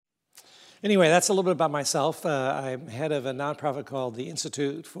Anyway, that's a little bit about myself. I'm head of a nonprofit called the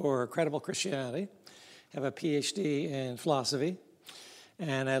Institute for Credible Christianity. I have a PhD in philosophy.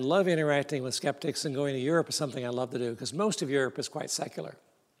 And I love interacting with skeptics, and going to Europe is something I love to do because most of Europe is quite secular.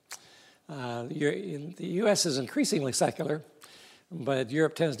 The U.S. is increasingly secular, but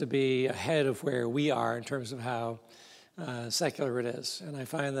Europe tends to be ahead of where we are in terms of how secular it is. And I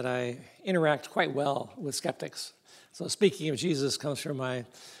find that I interact quite well with skeptics. So speaking of Jesus comes from my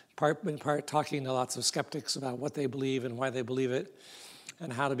part talking to lots of skeptics about what they believe and why they believe it,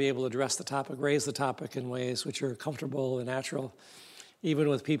 and how to be able to address the topic, raise the topic in ways which are comfortable and natural, even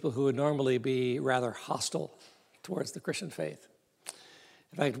with people who would normally be rather hostile towards the Christian faith.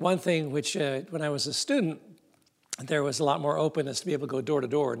 In fact, one thing which, when I was a student, there was a lot more openness to be able to go door to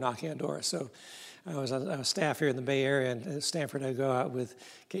door, knocking on doors. So I was on staff here in the Bay Area, and at Stanford I'd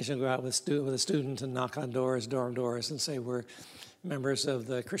occasionally go out with a student and knock on doors, dorm doors, and say we're members of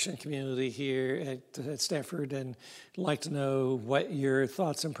the Christian community here at Stanford and like to know what your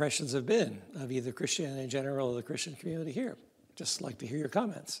thoughts and impressions have been of either Christianity in general or the Christian community here. Just like to hear your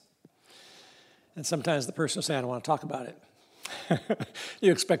comments. And sometimes the person will say, I don't want to talk about it.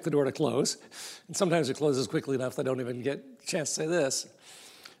 You expect the door to close. And sometimes it closes quickly enough they don't even get a chance to say this.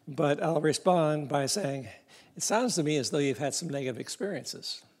 But I'll respond by saying, it sounds to me as though you've had some negative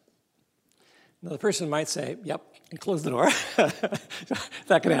experiences. Now, the person might say, yep, and close the door.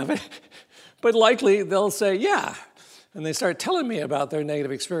 That could happen. But likely they'll say, yeah. And they start telling me about their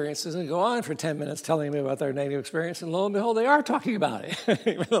negative experiences and go on for 10 minutes telling me about their negative experience. And lo and behold, they are talking about it,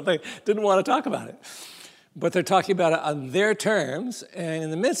 even though they didn't want to talk about it. But they're talking about it on their terms. And in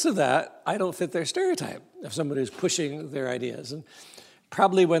the midst of that, I don't fit their stereotype of somebody who's pushing their ideas. And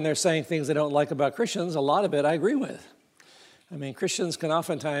probably when they're saying things they don't like about Christians, a lot of it I agree with. I mean, Christians can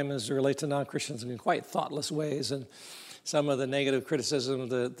oftentimes relate to non-Christians in quite thoughtless ways. And some of the negative criticism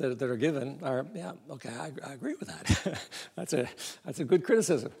that are given are, yeah, okay, I agree with that. That's a good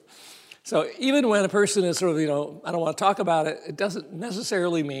criticism. So even when a person is sort of, I don't want to talk about it, it doesn't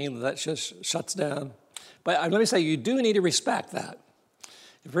necessarily mean that just shuts down. But let me say, you do need to respect that.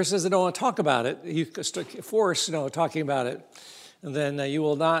 If a person says they don't want to talk about it, you force, talking about it, and then you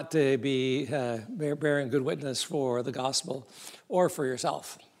will not be bearing good witness for the gospel or for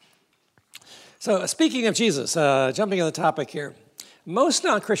yourself. So speaking of Jesus, jumping on the topic here, most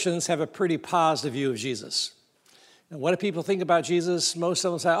non-Christians have a pretty positive view of Jesus. And what do people think about Jesus? Most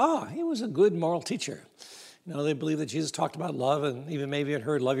of them say, he was a good moral teacher. They believe that Jesus talked about love and even maybe had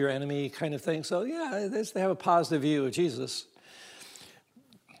heard love your enemy kind of thing. So yeah, they have a positive view of Jesus.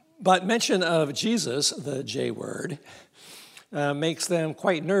 But mention of Jesus, the J word, makes them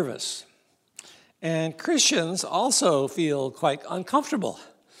quite nervous. And Christians also feel quite uncomfortable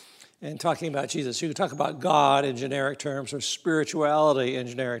in talking about Jesus. You can talk about God in generic terms or spirituality in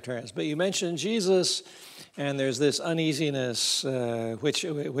generic terms, but you mention Jesus and there's this uneasiness which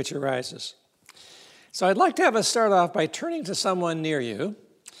arises. So I'd like to have us start off by turning to someone near you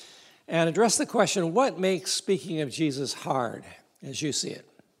and address the question, what makes speaking of Jesus hard as you see it?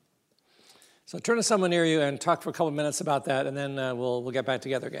 So turn to someone near you and talk for a couple minutes about that, and then we'll get back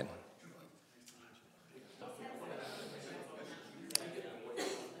together again.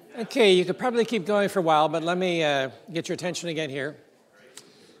 Okay, you could probably keep going for a while, but let me get your attention again here.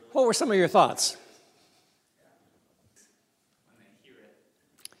 What were some of your thoughts?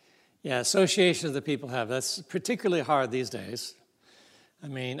 Yeah, associations that people have. That's particularly hard these days. I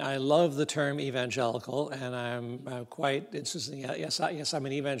mean, I love the term evangelical, and I'm quite interested. Yes, I'm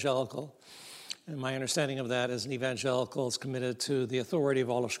an evangelical. And my understanding of that is an evangelical is committed to the authority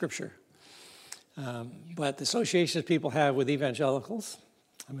of all of Scripture. But the associations people have with evangelicals,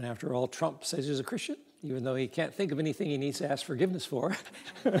 I mean, after all, Trump says he's a Christian, even though he can't think of anything he needs to ask forgiveness for.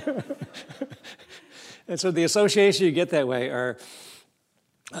 And so the association you get that way are,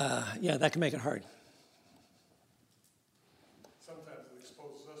 that can make it hard. Sometimes it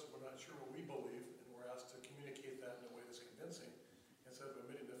exposes us, we're not sure what we believe, and we're asked to communicate that in a way that's convincing, instead of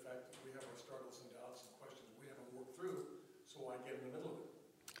admitting the fact that we have our struggles and doubts and questions we haven't worked through, so why get in the middle of it?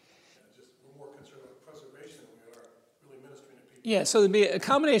 We're more concerned with preservation than we are really ministering to people. Yeah, so there'd be a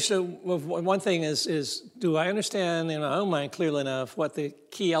combination of one thing is do I understand in my own mind clearly enough what the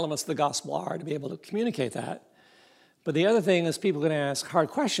key elements of the gospel are to be able to communicate that? But the other thing is people are going to ask hard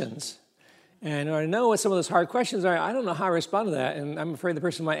questions. And I know what some of those hard questions are. I don't know how to respond to that, and I'm afraid the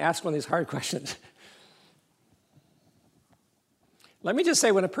person might ask one of these hard questions. Let me just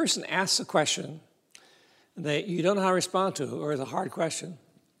say, when a person asks a question that you don't know how to respond to or is a hard question,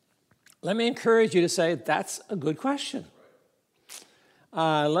 let me encourage you to say, that's a good question.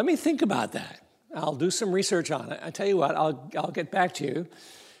 Let me think about that. I'll do some research on it. I tell you what, I'll get back to you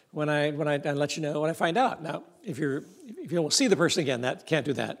I let you know when I find out. Now, if you don't see the person again, that can't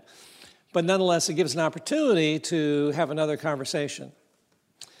do that. But nonetheless, it gives an opportunity to have another conversation.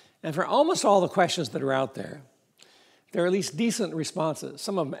 And for almost all the questions that are out there are at least decent responses,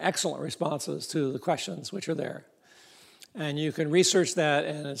 some of them excellent responses to the questions which are there. And you can research that,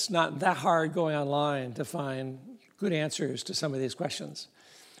 and it's not that hard going online to find good answers to some of these questions.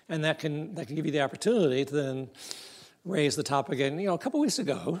 And that can give you the opportunity to then raise the topic again. A couple weeks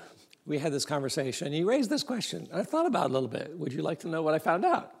ago, we had this conversation. You raised this question. I thought about it a little bit. Would you like to know what I found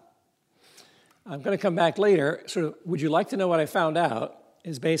out? I'm going to come back later. Sort of, would you like to know what I found out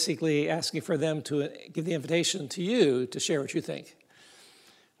is basically asking for them to give the invitation to you to share what you think,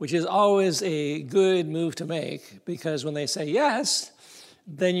 which is always a good move to make, because when they say yes,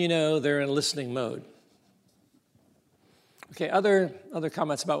 then you know they're in listening mode. Okay, other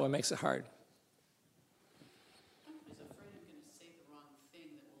comments about what makes it hard? I was afraid I'm going to say the wrong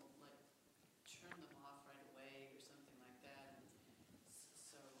thing that will, turn them off right away or something like that.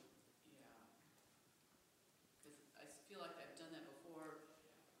 So, yeah. Because I feel like I've done that before,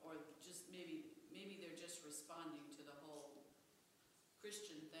 or just maybe they're just responding to the whole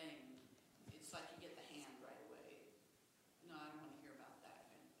Christian thing. It's like you get the hand right away. No, I don't want to hear about that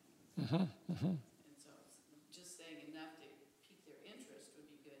kind of thing. And so just saying enough to pique their interest would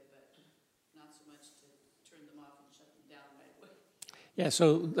be good, but not so much to turn them off and shut them down right away. Yeah,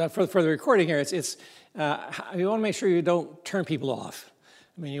 so for the recording here, you want to make sure you don't turn people off.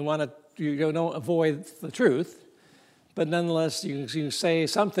 I mean, you don't avoid the truth, but nonetheless, you say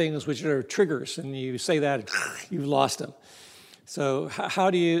some things which are triggers, and you say that, you've lost them. So how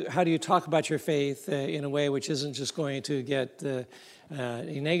do you talk about your faith in a way which isn't just going to get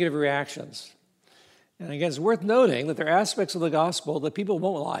negative reactions? And again, it's worth noting that there are aspects of the gospel that people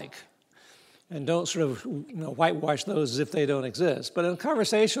won't like, and don't sort of whitewash those as if they don't exist. But in a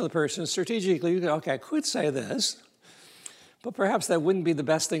conversation with a person, strategically, you go, okay, I could say this, but perhaps that wouldn't be the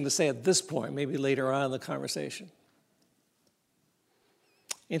best thing to say at this point, maybe later on in the conversation.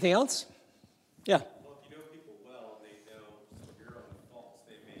 Anything else? Yeah. Well, if you know people well and they know some of your own faults,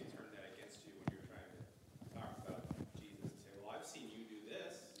 they may turn that against you when you're trying to talk about Jesus and say, well, I've seen you do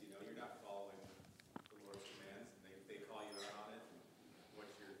this. You're not following the Lord's commands. And they call you out on it.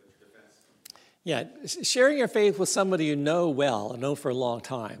 What's your defense? Yeah, sharing your faith with somebody you know well and know for a long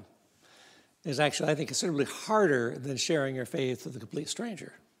time is actually, I think, considerably harder than sharing your faith with a complete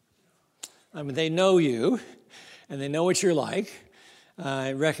stranger. I mean, they know you, and they know what you're like.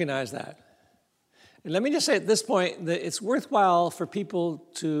 I recognize that. And let me just say at this point that it's worthwhile for people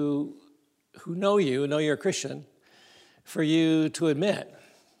who know you're a Christian, for you to admit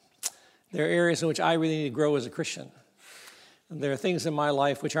there are areas in which I really need to grow as a Christian. And there are things in my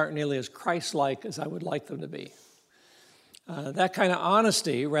life which aren't nearly as Christ-like as I would like them to be. That kind of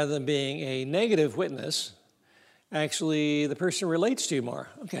honesty, rather than being a negative witness, actually the person relates to you more.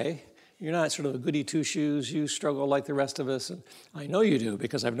 Okay, you're not sort of a goody two-shoes, you struggle like the rest of us, and I know you do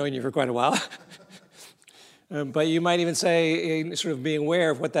because I've known you for quite a while. But you might even say, sort of being aware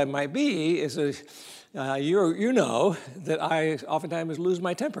of what that might be, is you know that I oftentimes lose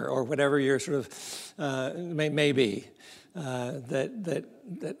my temper, or whatever your sort of may be. I'm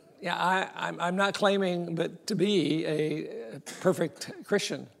not claiming to be a perfect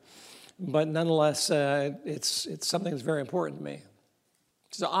Christian, but nonetheless, it's something that's very important to me.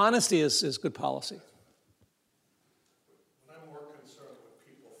 So honesty is good policy. When I'm more concerned with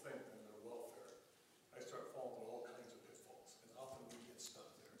people think and their welfare, I start falling into all kinds of pitfalls, and often we get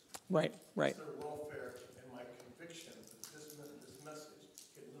stuck there. Right. It's their welfare and my conviction that this message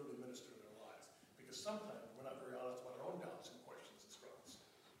can literally minister to their lives. Because sometimes we're not very honest about our own doubts and questions and struggles.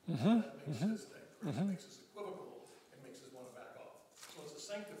 That makes this thing, it makes us equivocal, it makes us want to back off. So it's a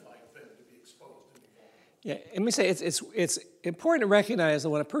sanctifying thing to be exposed and be vulnerable. Yeah, let me say it's important to recognize that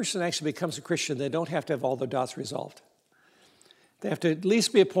when a person actually becomes a Christian, they don't have to have all their doubts resolved. They have to at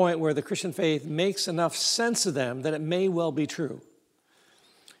least be a point where the Christian faith makes enough sense to them that it may well be true.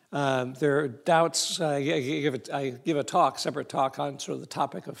 There are doubts. I give a separate talk on sort of the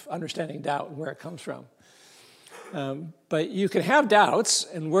topic of understanding doubt and where it comes from. But you can have doubts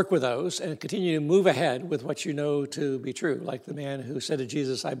and work with those and continue to move ahead with what you know to be true, like the man who said to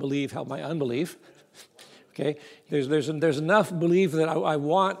Jesus, "I believe, help my unbelief." Okay, there's enough belief that I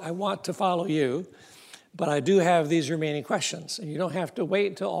want to follow you, but I do have these remaining questions, and you don't have to wait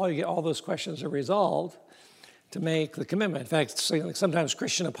until all those questions are resolved to make the commitment. In fact, sometimes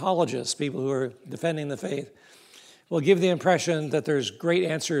Christian apologists, people who are defending the faith, will give the impression that there's great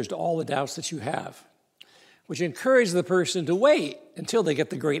answers to all the doubts that you have, which encourages the person to wait until they get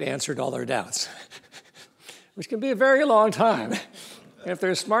the great answer to all their doubts, which can be a very long time. If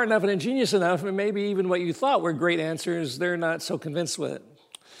they're smart enough and ingenious enough, and maybe even what you thought were great answers, they're not so convinced with it.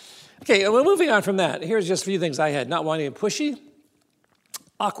 Okay, well, moving on from that, here's just a few things I had. Not wanting to be pushy,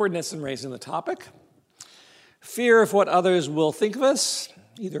 awkwardness in raising the topic, fear of what others will think of us,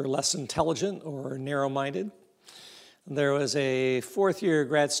 either less intelligent or narrow-minded. There was a fourth-year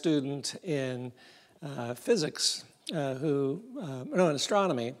grad student in physics, in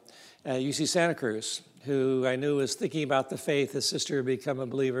astronomy at UC Santa Cruz, who I knew was thinking about the faith. His sister had become a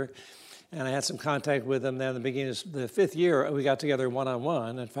believer, and I had some contact with him. Then at the beginning of the fifth year, we got together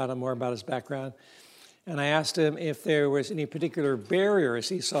one-on-one and found out more about his background. And I asked him if there was any particular barriers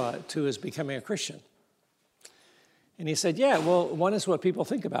he saw to his becoming a Christian. And he said, yeah, well, one is what people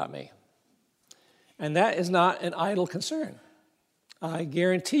think about me. And that is not an idle concern. I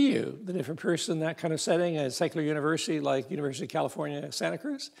guarantee you that if a person in that kind of setting at a secular university like University of California, Santa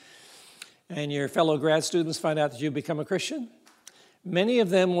Cruz, and your fellow grad students find out that you become a Christian, many of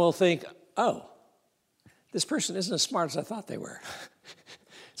them will think, oh, this person isn't as smart as I thought they were.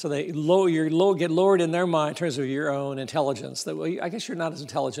 So they get lowered in their mind in terms of your own intelligence. That, well, I guess you're not as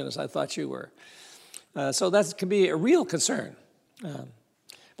intelligent as I thought you were. So that can be a real concern.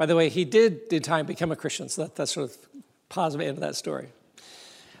 By the way, he did in time become a Christian, so that's sort of positive end of that story.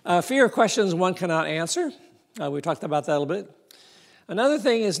 Fear of questions one cannot answer. We talked about that a little bit. Another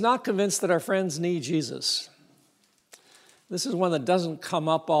thing is not convinced that our friends need Jesus. This is one that doesn't come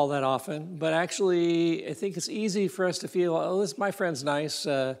up all that often, but actually I think it's easy for us to feel, oh, my friend's nice,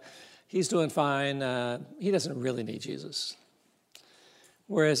 he's doing fine, he doesn't really need Jesus.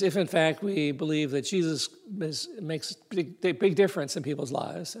 Whereas if in fact we believe that Jesus makes a big difference in people's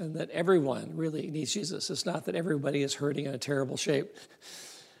lives and that everyone really needs Jesus, it's not that everybody is hurting in a terrible shape,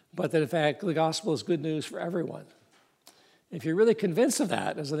 but that in fact the gospel is good news for everyone. If you're really convinced of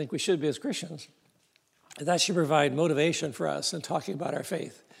that, as I think we should be as Christians, that should provide motivation for us in talking about our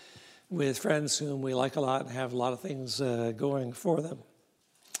faith with friends whom we like a lot and have a lot of things going for them.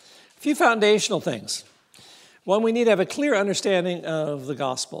 A few foundational things. One, we need to have a clear understanding of the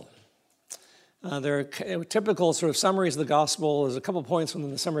gospel. There are typical sort of summaries of the gospel. There's a couple points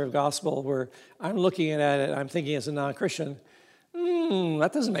within the summary of the gospel where I'm looking at it, I'm thinking as a non-Christian,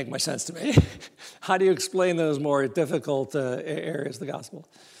 that doesn't make much sense to me. How do you explain those more difficult areas of the gospel?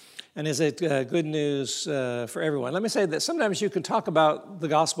 And is it good news for everyone? Let me say that sometimes you can talk about the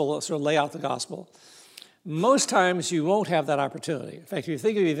gospel, sort of lay out the gospel. Most times you won't have that opportunity. In fact, if you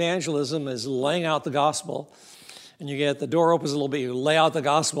think of evangelism as laying out the gospel, and you get the door opens a little bit, you lay out the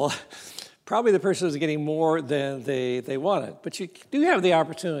gospel, probably the person is getting more than they wanted. But you do have the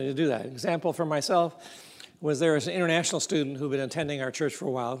opportunity to do that. An example for myself was there was an international student who'd been attending our church for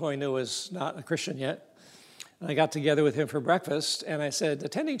a while, who I knew was not a Christian yet. And I got together with him for breakfast, and I said,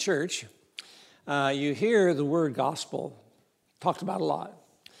 attending church, you hear the word gospel talked about a lot.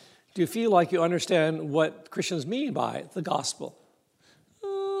 Do you feel like you understand what Christians mean by the gospel?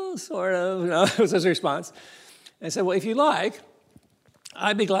 Oh, sort of, was his response. And I said, well, if you like,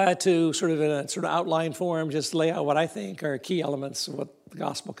 I'd be glad to sort of in a sort of outline form just lay out what I think are key elements of what the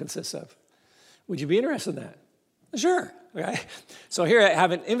gospel consists of. Would you be interested in that? Sure. Okay. So here I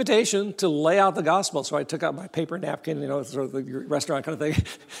have an invitation to lay out the gospel. So I took out my paper napkin, sort of the restaurant kind of thing,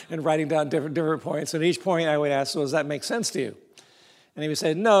 and writing down different points. And each point I would ask, so does that make sense to you? And he would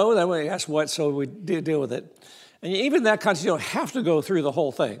say, no. Then we ask what, so we deal with it. And even in that context, you don't have to go through the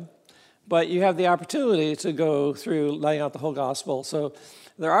whole thing, but you have the opportunity to go through laying out the whole gospel. So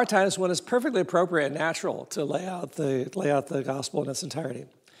there are times when it's perfectly appropriate and natural to lay out the gospel in its entirety.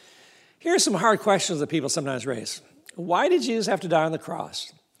 Here are some hard questions that people sometimes raise. Why did Jesus have to die on the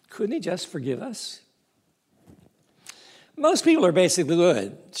cross? Couldn't he just forgive us? Most people are basically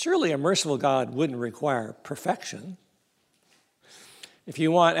good. Surely a merciful God wouldn't require perfection. If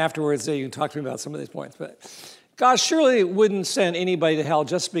you want afterwards, you can talk to me about some of these points. But God surely wouldn't send anybody to hell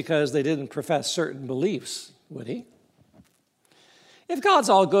just because they didn't profess certain beliefs, would he? If God's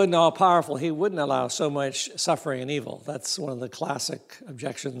all good and all powerful, he wouldn't allow so much suffering and evil. That's one of the classic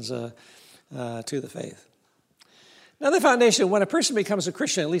objections to the faith. Another foundation, when a person becomes a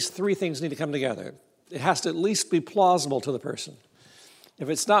Christian, at least three things need to come together. It has to at least be plausible to the person. If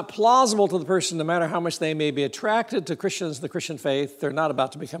it's not plausible to the person, no matter how much they may be attracted to Christians, the Christian faith, they're not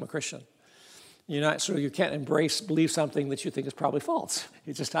about to become a Christian. You can't believe something that you think is probably false.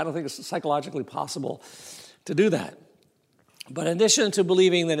 I don't think it's psychologically possible to do that. But in addition to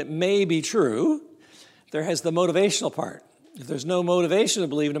believing that it may be true, there has the motivational part. If there's no motivation to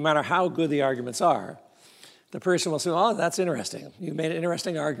believe, no matter how good the arguments are, the person will say, oh, that's interesting. You made an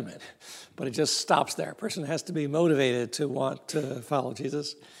interesting argument. But it just stops there. A person has to be motivated to want to follow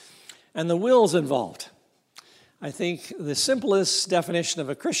Jesus. And the will's involved. I think the simplest definition of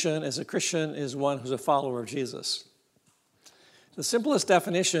a Christian is one who's a follower of Jesus. The simplest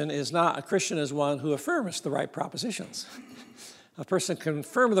definition is not a Christian is one who affirms the right propositions. A person can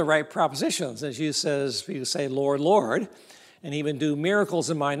affirm the right propositions, as you say, Lord, Lord, and even do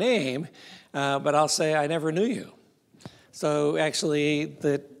miracles in my name, but I'll say, I never knew you. So actually,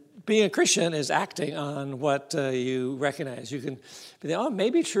 being a Christian is acting on what you recognize. You can be,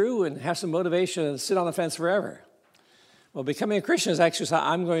 maybe true, and have some motivation and sit on the fence forever. Well, becoming a Christian is actually saying,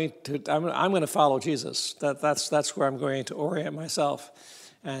 I'm going to follow Jesus. That's where I'm going to orient myself,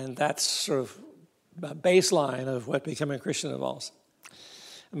 and that's sort of a baseline of what becoming a Christian involves.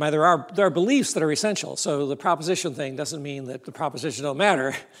 There are beliefs that are essential. So the proposition thing doesn't mean that the propositions don't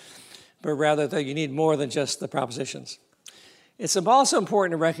matter, but rather that you need more than just the propositions. It's also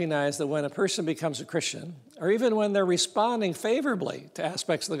important to recognize that when a person becomes a Christian, or even when they're responding favorably to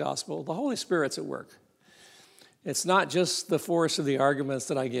aspects of the gospel, the Holy Spirit's at work. It's not just the force of the arguments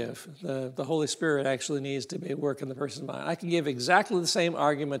that I give. The Holy Spirit actually needs to be at work in the person's mind. I can give exactly the same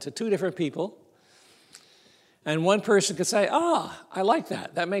argument to two different people, and one person could say, I like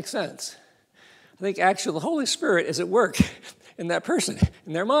that. That makes sense. I think actually the Holy Spirit is at work in that person,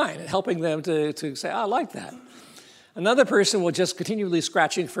 in their mind, and helping them to say, I like that. Another person will just continually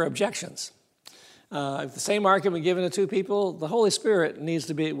scratching for objections. If the same argument given to two people, the Holy Spirit needs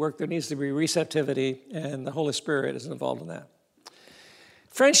to be at work. There needs to be receptivity, and the Holy Spirit is involved in that.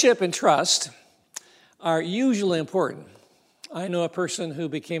 Friendship and trust are usually important. I know a person who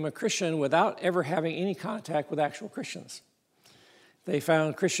became a Christian without ever having any contact with actual Christians. They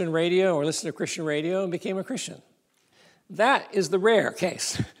found Christian radio or listened to Christian radio and became a Christian. That is the rare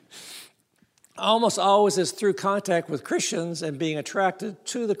case. Almost always is through contact with Christians and being attracted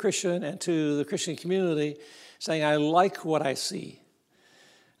to the Christian and to the Christian community, saying, I like what I see.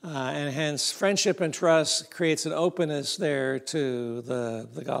 And hence, friendship and trust creates an openness there to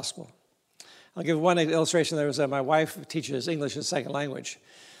the gospel. I'll give one illustration. There was my wife teaches English as a second language,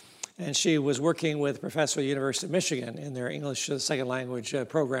 and she was working with a professor at the University of Michigan in their English as a second language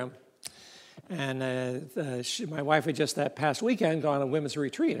program. And my wife had just that past weekend gone on a women's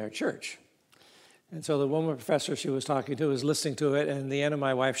retreat at our church. And so the woman professor she was talking to was listening to it, and the end of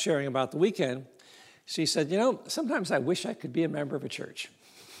my wife sharing about the weekend, she said, sometimes I wish I could be a member of a church.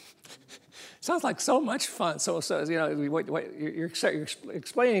 Sounds like so much fun. So what you're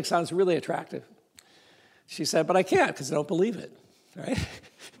explaining sounds really attractive. She said, but I can't because I don't believe it, right?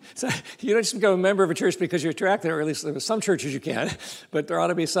 So you don't just become a member of a church because you're attracted, or at least there are some churches you can, but there ought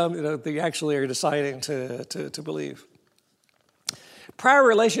to be some that you actually are deciding to believe. Prior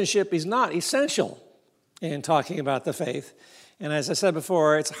relationship is not essential in talking about the faith. And as I said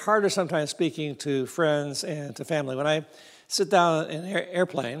before, it's harder sometimes speaking to friends and to family. When I sit down in an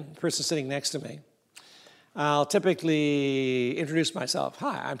airplane, the person sitting next to me, I'll typically introduce myself.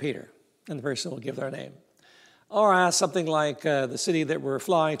 Hi, I'm Peter. And the person will give their name. Or I ask something like, the city that we're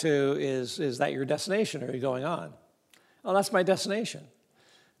flying to, is that your destination? Or are you going on? Oh, that's my destination.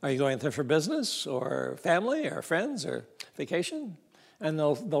 Are you going there for business or family or friends or vacation? And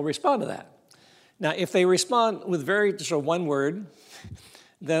they'll respond to that. Now, if they respond with very just one word,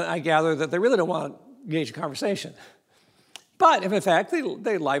 then I gather that they really don't want to engage in conversation. But if in fact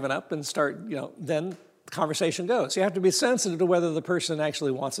they liven up and start, then the conversation goes. You have to be sensitive to whether the person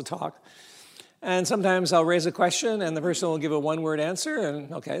actually wants to talk. And sometimes I'll raise a question and the person will give a one-word answer,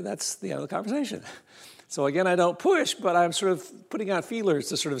 and okay, that's the end of the conversation. So again, I don't push, but I'm sort of putting out feelers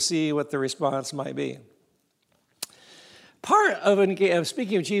to sort of see what the response might be. Part of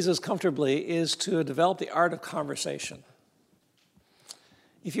speaking of Jesus comfortably is to develop the art of conversation.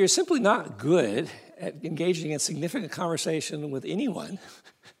 If you're simply not good at engaging in significant conversation with anyone,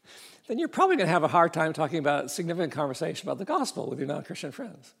 then you're probably going to have a hard time talking about significant conversation about the gospel with your non-Christian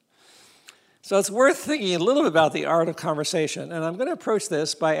friends. So it's worth thinking a little bit about the art of conversation, and I'm going to approach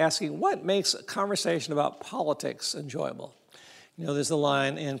this by asking what makes a conversation about politics enjoyable. There's the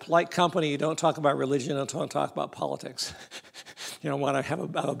line, in polite company, you don't talk about religion, you don't talk about politics. You don't want to have a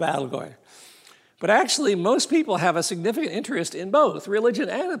battle going. But actually, most people have a significant interest in both religion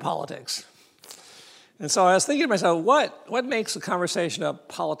and in politics. And so I was thinking to myself, what makes a conversation about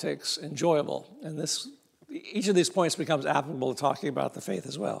politics enjoyable? And each of these points becomes applicable to talking about the faith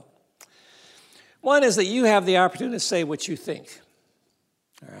as well. One is that you have the opportunity to say what you think.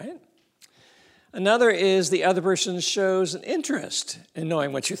 All right? Another is the other person shows an interest in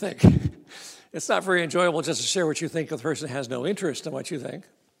knowing what you think. It's not very enjoyable just to share what you think if the person has no interest in what you think.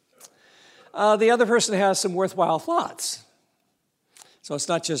 The other person has some worthwhile thoughts. So it's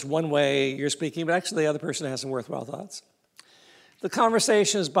not just one way you're speaking, but actually the other person has some worthwhile thoughts. The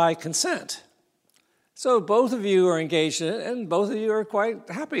conversation is by consent. So both of you are engaged in it, and both of you are quite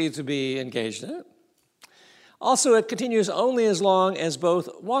happy to be engaged in it. Also, it continues only as long as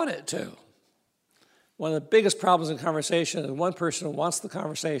both want it to. One of the biggest problems in conversation is one person wants the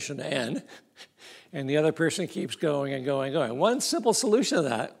conversation to end, and the other person keeps going and going and going. One simple solution to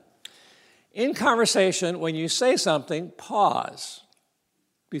that, in conversation, when you say something, pause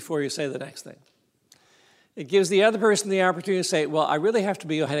before you say the next thing. It gives the other person the opportunity to say, well, I really have to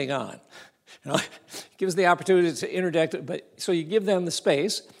be heading on. It gives the opportunity to interject, but so you give them the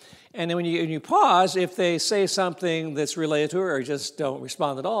space. And then when you pause, if they say something that's related to it or just don't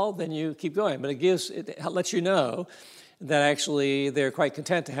respond at all, then you keep going. But it lets you know that actually they're quite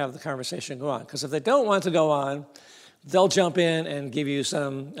content to have the conversation go on. Because if they don't want to go on, they'll jump in and give you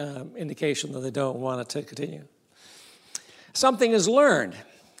some indication that they don't want it to continue. Something is learned,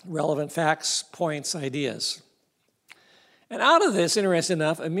 relevant facts, points, ideas. And out of this, interesting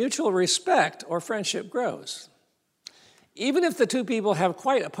enough, a mutual respect or friendship grows. Even if the two people have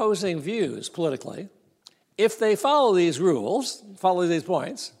quite opposing views politically, if they follow these rules, follow these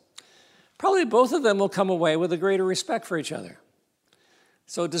points, probably both of them will come away with a greater respect for each other.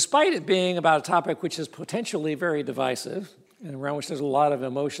 So despite it being about a topic which is potentially very divisive, and around which there's a lot of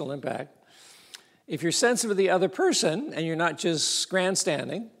emotional impact, if you're sensitive to the other person and you're not just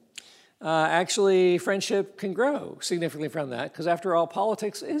grandstanding, actually friendship can grow significantly from that, because after all,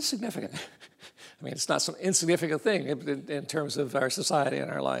 politics is significant. I mean, it's not some insignificant thing in terms of our society and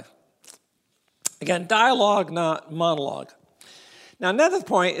our life. Again, dialogue, not monologue. Now, another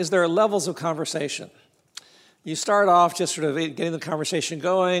point is there are levels of conversation. You start off just sort of getting the conversation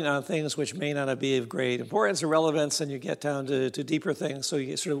going on things which may not be of great importance or relevance, and you get down to deeper things, so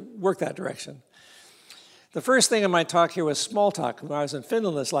you sort of work that direction. The first thing in my talk here was small talk. When I was in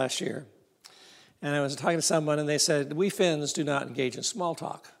Finland this last year, and I was talking to someone, and they said, we Finns do not engage in small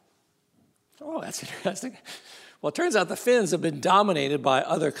talk. Oh, that's interesting. Well, it turns out the Finns have been dominated by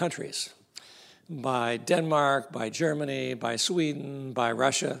other countries, by Denmark, by Germany, by Sweden, by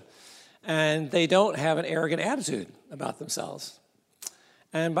Russia, and they don't have an arrogant attitude about themselves.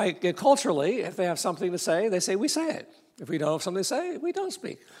 And culturally, if they have something to say, they say, we say it. If we don't have something to say, we don't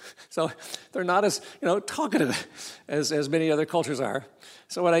speak. So they're not as talkative as many other cultures are.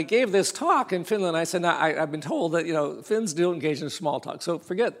 So when I gave this talk in Finland, I said, I've been told that Finns don't engage in small talk. So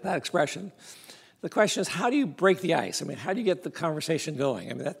forget that expression. The question is, how do you break the ice? I mean, how do you get the conversation going?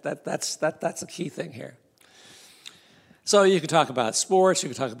 I mean, that's a key thing here. So you can talk about sports, you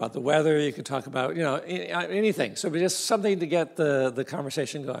can talk about the weather, you can talk about anything. So just something to get the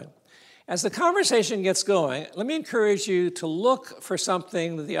conversation going. As the conversation gets going, let me encourage you to look for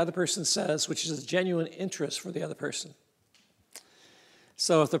something that the other person says which is a genuine interest for the other person.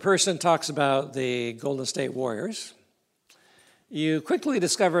 So if the person talks about the Golden State Warriors, you quickly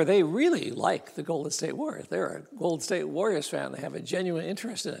discover they really like the Golden State Warriors. They're a Golden State Warriors fan. They have a genuine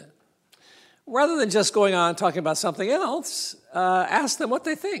interest in it. Rather than just going on talking about something else, ask them what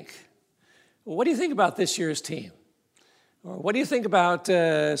they think. Well, what do you think about this year's team? Or what do you think about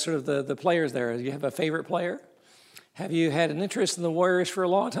sort of the players there? Do you have a favorite player? Have you had an interest in the Warriors for a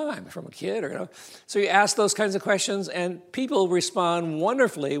long time, from a kid? So you ask those kinds of questions, and people respond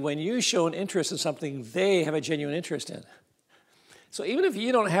wonderfully when you show an interest in something they have a genuine interest in. So even if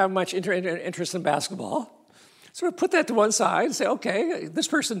you don't have much interest in basketball, sort of put that to one side and say, okay, this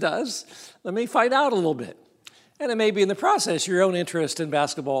person does. Let me find out a little bit. And it may be in the process your own interest in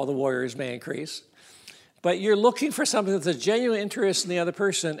basketball, the Warriors, may increase. But you're looking for something that's a genuine interest in the other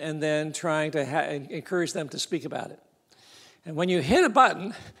person and then trying to encourage them to speak about it. And when you hit a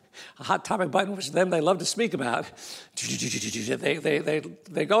button, a hot topic button, which they love to speak about,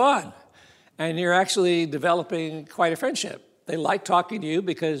 they go on. And you're actually developing quite a friendship. They like talking to you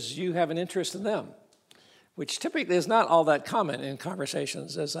because you have an interest in them, which typically is not all that common in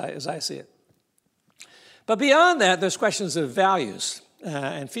conversations as I see it. But beyond that, there's questions of values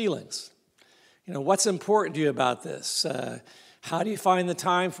and feelings. What's important to you about this? How do you find the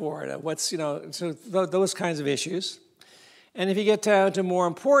time for it? So those kinds of issues. And if you get down to more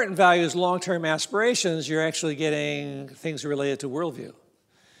important values, long-term aspirations, you're actually getting things related to worldview.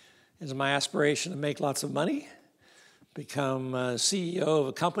 Is my aspiration to make lots of money? Become CEO of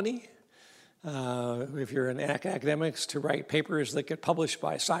a company? If you're in academics, to write papers that get published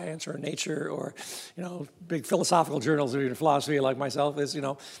by Science or Nature or, big philosophical journals of philosophy like myself,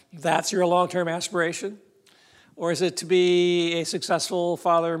 that's your long-term aspiration? Or is it to be a successful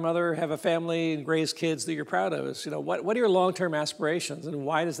father or mother, have a family, and raise kids that you're proud of? What are your long-term aspirations, and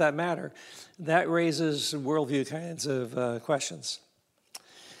why does that matter? That raises worldview kinds of questions.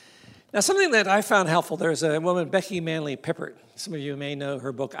 Now, something that I found helpful, there's a woman, Becky Manley Pippert. Some of you may know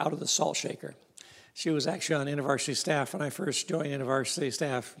her book, Out of the Salt Shaker. She was actually on InterVarsity staff when I first joined InterVarsity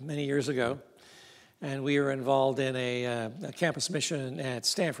staff many years ago. And we were involved in a campus mission at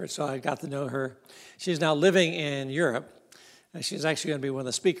Stanford, so I got to know her. She's now living in Europe. And she's actually going to be one of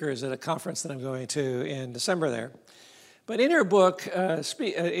the speakers at a conference that I'm going to in December there. But in her book, Out of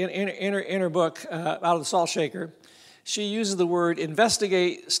the Salt Shaker, she uses the word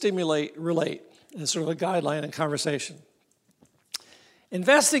investigate, stimulate, relate as sort of a guideline in conversation.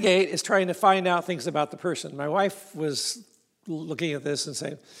 Investigate is trying to find out things about the person. My wife was looking at this and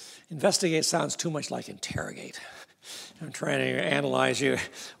saying, investigate sounds too much like interrogate. I'm trying to analyze you.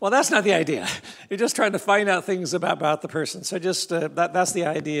 Well, that's not the idea. You're just trying to find out things about the person. So just that's the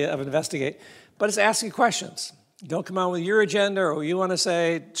idea of investigate. But it's asking questions. Don't come on with your agenda or you want to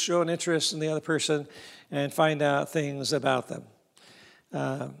say, show an interest in the other person and find out things about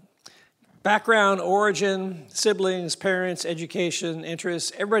them. Background, origin, siblings, parents, education,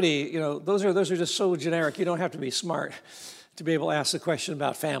 interests, everybody, those are just so generic. You don't have to be smart to be able to ask a question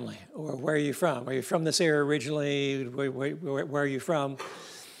about family or where are you from? Are you from this area originally? Where are you from?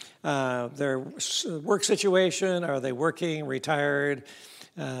 Their work situation, are they working, retired,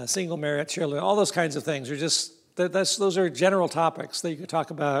 single, married, children, all those kinds of things are just, those are general topics that you can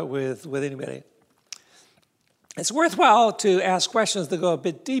talk about with anybody. It's worthwhile to ask questions that go a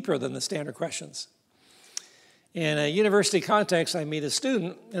bit deeper than the standard questions. In a university context, I meet a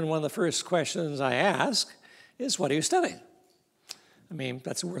student, and one of the first questions I ask is, what are you studying? I mean,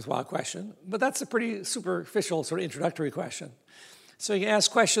 that's a worthwhile question, but that's a pretty superficial sort of introductory question. So you can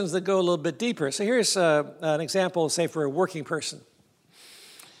ask questions that go a little bit deeper. So here's an example, say, for a working person.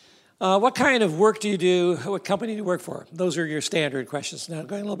 What kind of work do you do? What company do you work for? Those are your standard questions. Now,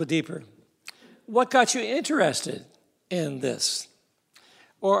 going a little bit deeper. What got you interested in this?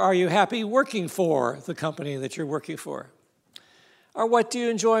 Or are you happy working for the company that you're working for? Or what do you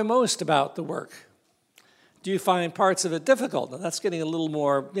enjoy most about the work? Do you find parts of it difficult? Now, that's getting a little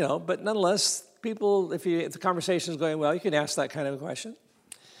more, but nonetheless, people, if the conversation is going well, you can ask that kind of a question.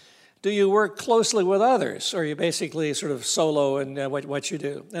 Do you work closely with others, or are you basically sort of solo in what you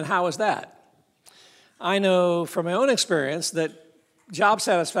do? And how is that? I know from my own experience that job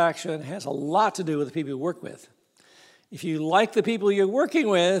satisfaction has a lot to do with the people you work with. If you like the people you're working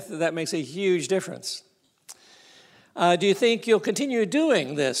with, that makes a huge difference. Do you think you'll continue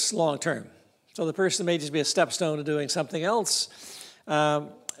doing this long term? So the person may just be a stepstone to doing something else. And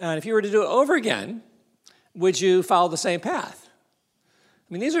if you were to do it over again, would you follow the same path?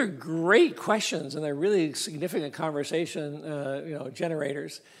 I mean, these are great questions, and they're really significant conversation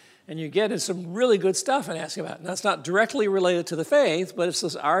generators. And you get into some really good stuff in asking about it. Now, it's not directly related to the faith, but it's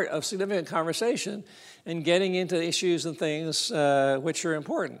this art of significant conversation and getting into issues and things which are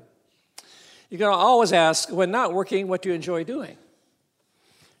important. You can always ask, when not working, what do you enjoy doing?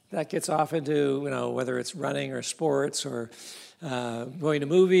 That gets off into, whether it's running or sports or going to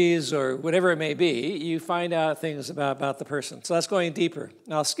movies or whatever it may be, you find out things about the person. So that's going deeper.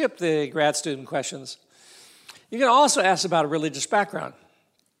 Now, I'll skip the grad student questions. You can also ask about a religious background.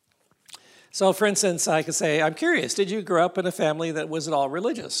 So, for instance, I could say, I'm curious, did you grow up in a family that was at all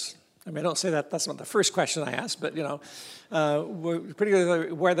religious? I mean, I don't say that's not the first question I ask, but,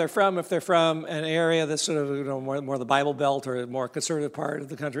 particularly where they're from, if they're from an area that's sort of, more the Bible Belt or a more conservative part of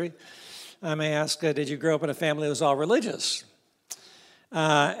the country, I may ask, did you grow up in a family that was all religious?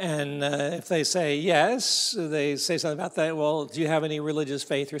 And if they say yes, they say something about that, well, do you have any religious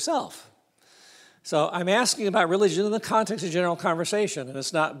faith yourself? So I'm asking about religion in the context of general conversation, and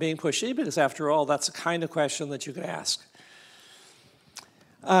it's not being pushy, because after all, that's the kind of question that you could ask.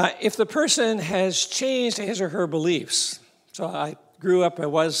 If the person has changed his or her beliefs, so I grew up,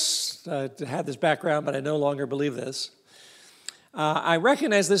 had this background, but I no longer believe this. I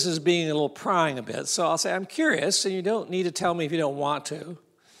recognize this as being a little prying a bit, so I'll say, I'm curious, and you don't need to tell me if you don't want to,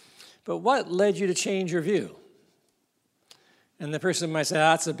 but what led you to change your view? And the person might say,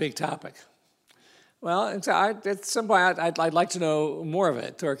 that's a big topic. Well, at some point, I'd like to know more of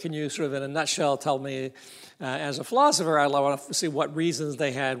it, or can you sort of in a nutshell tell me, as a philosopher, I want to see what reasons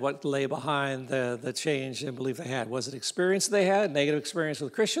they had, what lay behind the change in belief they had. Was it experience they had, negative experience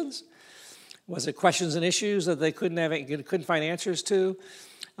with Christians? Was it questions and issues that they couldn't find answers to?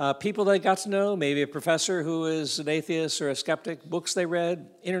 People they got to know, maybe a professor who is an atheist or a skeptic, books they read,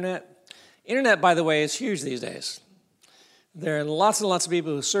 internet. Internet, by the way, is huge these days. There are lots and lots of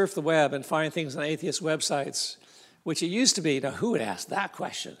people who surf the web and find things on atheist websites, which it used to be, now who would ask that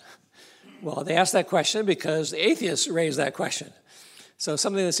question? Well, they asked that question because the atheists raised that question. So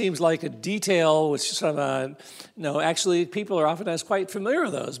something that seems like a detail, which sort of, actually people are oftentimes quite familiar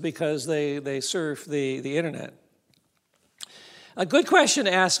with those because they surf the internet. A good question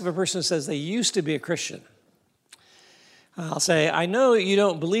to ask if a person says they used to be a Christian. I'll say, I know you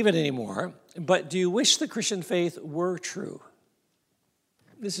don't believe it anymore, but do you wish the Christian faith were true?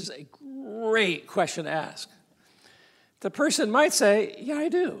 This is a great question to ask. The person might say, yeah, I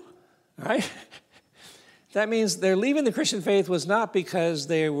do, all right? That means they're leaving the Christian faith was not because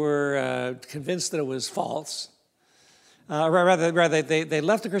they were convinced that it was false. Rather, they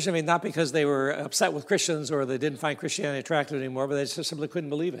left the Christian faith not because they were upset with Christians or they didn't find Christianity attractive anymore, but they just simply couldn't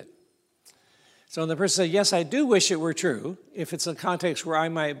believe it. So when the person says, yes, I do wish it were true, if it's a context where I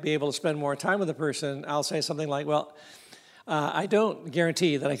might be able to spend more time with the person, I'll say something like, well, I don't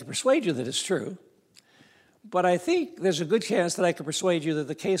guarantee that I can persuade you that it's true, but I think there's a good chance that I can persuade you that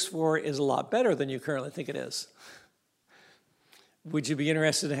the case for it is a lot better than you currently think it is. Would you be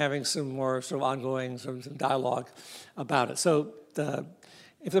interested in having some more sort of ongoing some dialogue about it? So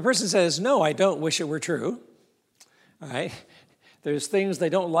if the person says, no, I don't wish it were true, all right, there's things they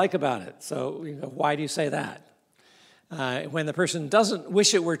don't like about it. So why do you say that? When the person doesn't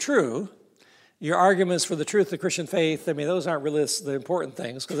wish it were true, your arguments for the truth of the Christian faith, I mean, those aren't really the important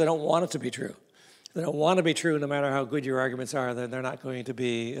things because they don't want it to be true. They don't want to be true no matter how good your arguments are, then they're not going to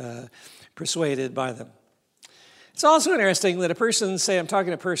be persuaded by them. It's also interesting that a person, say I'm talking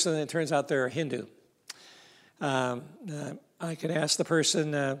to a person and it turns out they're a Hindu. I can ask the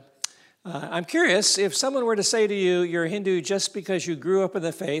person, I'm curious, if someone were to say to you, you're a Hindu just because you grew up in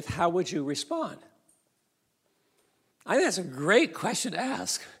the faith, how would you respond? I think that's a great question to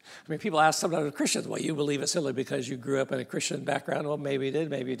ask. I mean, people ask sometimes Christians, well, you believe it simply because you grew up in a Christian background. Well, maybe you did,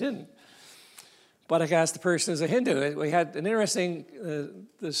 maybe you didn't. But I can ask the person as a Hindu. We had an interesting,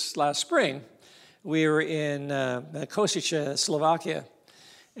 this last spring, we were in Kosice, Slovakia,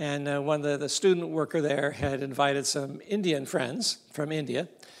 and one of the student worker there had invited some Indian friends from India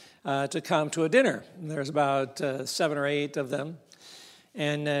to come to a dinner. And there's about 7 or 8 of them.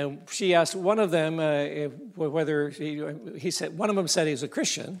 And she asked one of them whether he said, one of them said he was a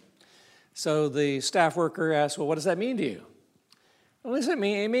Christian. So the staff worker asked, well, what does that mean to you? Well, what does it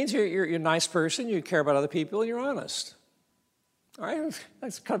mean? It means you're a nice person, you care about other people, and you're honest. All right,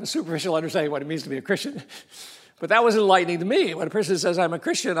 that's kind of a superficial understanding of what it means to be a Christian. But that was enlightening to me. When a person says, I'm a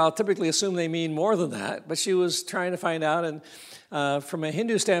Christian, I'll typically assume they mean more than that. But she was trying to find out, and from a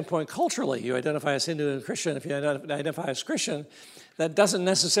Hindu standpoint, culturally, you identify as Hindu and Christian. If you identify as Christian, that doesn't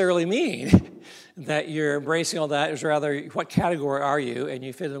necessarily mean that you're embracing all that. It's rather, what category are you? And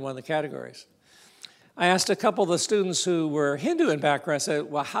you fit in one of the categories. I asked a couple of the students who were Hindu in background, I said,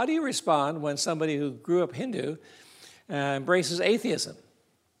 well, how do you respond when somebody who grew up Hindu embraces atheism?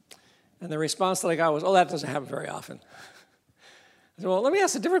 And the response that I got was, oh, that doesn't happen very often. I said, well, let me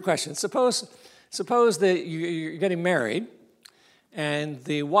ask a different question. Suppose that you're getting married, and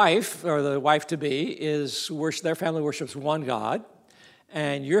the wife, or the wife-to-be, their family worships one God,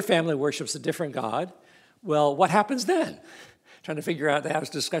 and your family worships a different God. Well, what happens then? Trying to figure out, they have this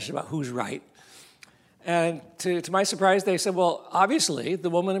discussion about who's right. And to my surprise, they said, well, obviously, the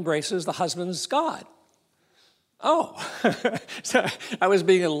woman embraces the husband's God. Oh, so I was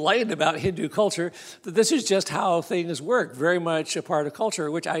being enlightened about Hindu culture, that this is just how things work, very much a part of culture,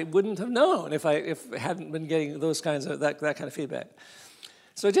 which I wouldn't have known if I hadn't been getting those kinds of, that kind of feedback.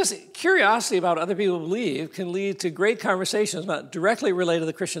 So just curiosity about what other people believe can lead to great conversations, not directly related to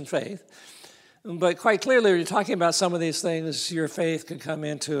the Christian faith, but quite clearly, when you're talking about some of these things, your faith can come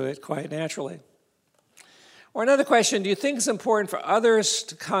into it quite naturally. Or another question, do you think it's important for others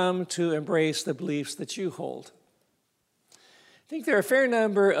to come to embrace the beliefs that you hold? I think there are a fair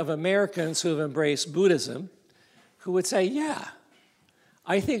number of Americans who have embraced Buddhism who would say, yeah,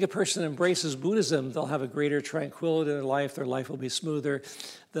 I think a person embraces Buddhism, they'll have a greater tranquility in their life will be smoother,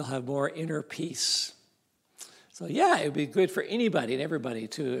 they'll have more inner peace. So yeah, it would be good for anybody and everybody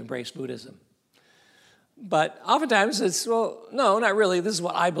to embrace Buddhism. But oftentimes it's, well, no, not really. This is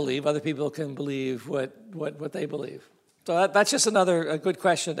what I believe. Other people can believe what they believe. So that's just a good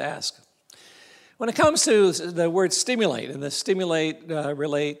question to ask. When it comes to the word stimulate, and the stimulate,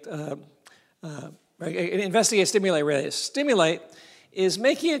 relate, investigate, stimulate, relate. Stimulate is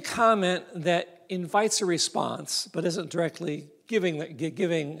making a comment that invites a response, but isn't directly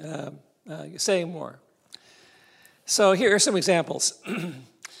saying more. So here are some examples.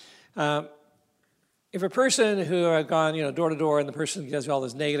 If a person who had gone, door to door, and the person gives you all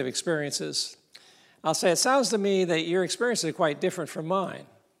those negative experiences, I'll say, it sounds to me that your experiences are quite different from mine.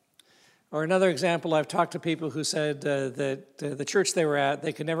 Or another example, I've talked to people who said that the church they were at,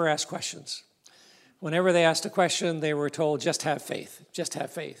 they could never ask questions. Whenever they asked a question, they were told, just have faith, just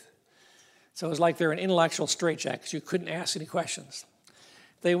have faith. So it was like they're an intellectual straitjacket, you couldn't ask any questions.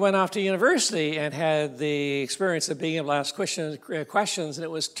 They went off to university and had the experience of being able to ask questions, and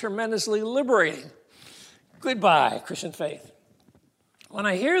it was tremendously liberating. Goodbye, Christian faith. When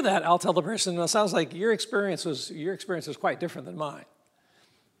I hear that, I'll tell the person, well, it sounds like your experience was quite different than mine.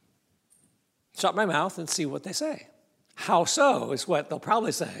 Shut my mouth and see what they say. How so is what they'll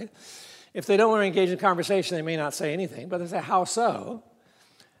probably say. If they don't want to engage in conversation, they may not say anything, but they say, how so?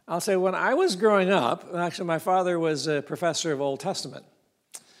 I'll say, when I was growing up, actually my father was a professor of Old Testament,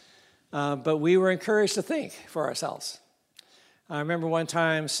 but we were encouraged to think for ourselves. I remember one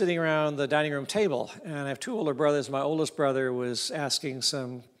time sitting around the dining room table, and I have two older brothers. My oldest brother was asking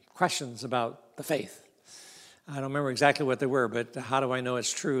some questions about the faith. I don't remember exactly what they were, but how do I know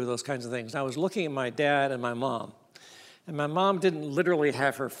it's true, those kinds of things. And I was looking at my dad and my mom. And my mom didn't literally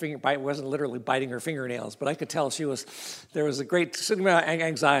have her wasn't literally biting her fingernails, but I could tell there was a great amount of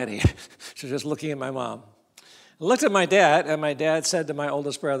anxiety. She was just looking at my mom. I looked at my dad, and my dad said to my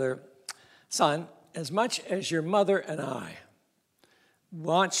oldest brother, son, as much as your mother and I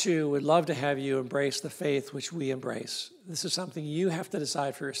would love to have you embrace the faith which we embrace, this is something you have to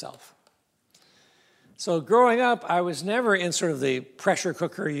decide for yourself. So growing up, I was never in sort of the pressure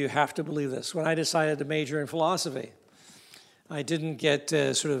cooker, you have to believe this. When I decided to major in philosophy, I didn't get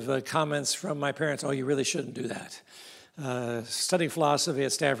comments from my parents, oh, you really shouldn't do that. Studying philosophy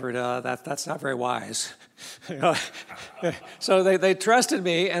at Stanford, that's not very wise. So they trusted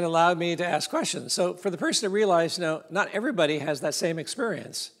me and allowed me to ask questions. So for the person to realize, not everybody has that same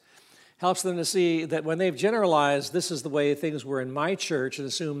experience, helps them to see that when they've generalized, this is the way things were in my church, and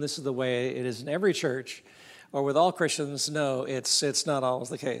assume this is the way it is in every church, or with all Christians, no, it's not always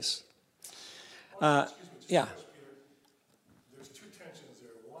the case. Yeah. There's two tensions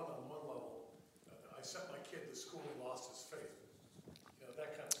there. One, on one level, I sent my kid to school and lost his faith.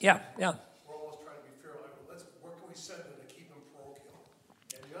 That kind of thing. Yeah. We're almost trying to be fair. Where can we send him to keep him parochial?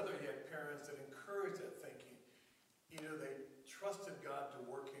 And the other, you had parents that encouraged that thinking. Either they trusted God to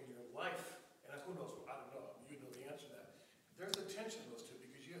work in your life, and who knows, I don't know, you know the answer to that. There's a tension in those two,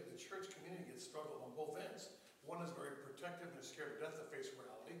 because you have the church community that struggle on both ends. One is very protective and scared to death to face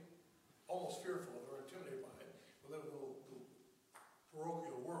reality, almost fearful or intimidated by it. We live in a little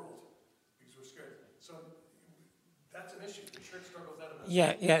parochial world because we're scared. So that's an issue. The church struggles that.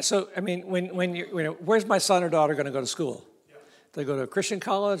 Yeah. So, I mean, where's my son or daughter going to go to school? Yeah. They go to a Christian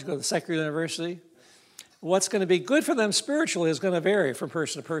college, go to the secular university. What's going to be good for them spiritually is going to vary from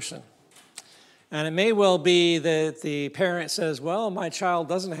person to person. And it may well be that the parent says, well, my child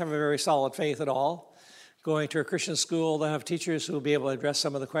doesn't have a very solid faith at all. Going to a Christian school, they'll have teachers who will be able to address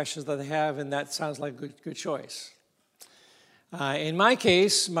some of the questions that they have, and that sounds like a good choice. In my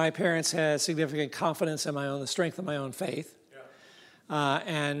case, my parents had significant confidence in the strength of my own faith. Yeah.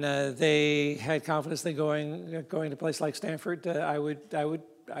 And they had confidence that going to a place like Stanford, I would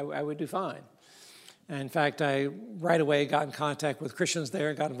do fine. And in fact, I right away got in contact with Christians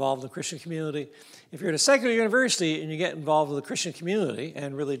there, got involved in the Christian community. If you're at a secular university and you get involved with the Christian community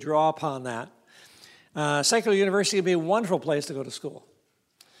and really draw upon that, secular university would be a wonderful place to go to school.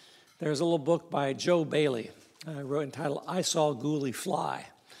 There's a little book by Joe Bailey, wrote entitled I Saw Ghoulie Fly.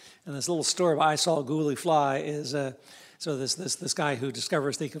 And this little story of I Saw Ghoulie Fly is, this guy who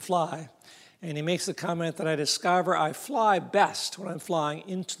discovers that he can fly. And he makes the comment that I discover I fly best when I'm flying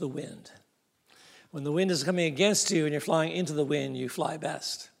into the wind. When the wind is coming against you and you're flying into the wind, you fly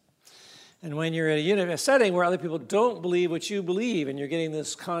best. And when you're at a setting where other people don't believe what you believe and you're getting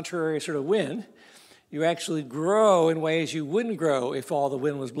this contrary sort of wind, you actually grow in ways you wouldn't grow if all the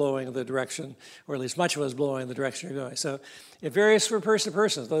wind was blowing in the direction, or at least much of it was blowing in the direction you're going. So it varies from person to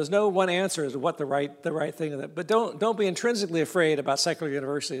person. So there's no one answer as to what the right thing is. But don't be intrinsically afraid about secular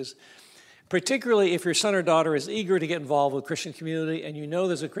universities, particularly if your son or daughter is eager to get involved with Christian community and you know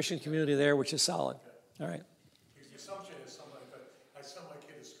there's a Christian community there which is solid. All right. The assumption is something like that. I sent my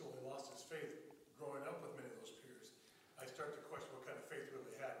kid to school and lost his faith growing up with many of those peers. I start to question what kind of faith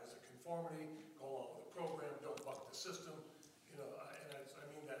really had. Was it conformity, go along with the program, don't buck the system? And I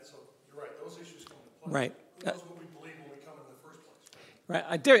mean that. So you're right, those issues come into play. Right. Who knows what we believe when we come in the first place? Right.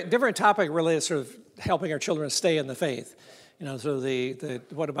 A different topic related to sort of helping our children stay in the faith. So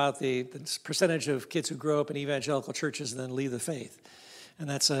what about the percentage of kids who grow up in evangelical churches and then leave the faith? And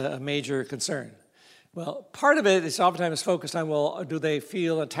that's a major concern. Well, part of it is oftentimes focused on, well, do they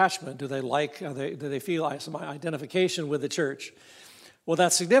feel attachment? Do they feel some identification with the church? Well,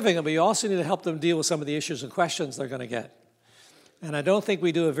 that's significant, but you also need to help them deal with some of the issues and questions they're going to get. And I don't think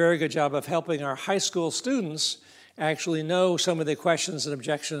we do a very good job of helping our high school students actually know some of the questions and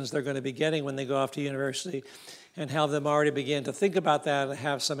objections they're going to be getting when they go off to university, and have them already begin to think about that and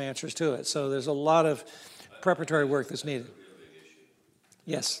have some answers to it. So there's a lot of preparatory work that's needed.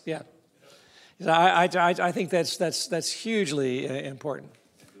 Yes, yeah. I think that's hugely important.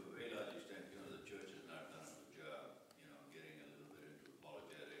 And to a very large extent, the church has not done a good job, getting a little bit into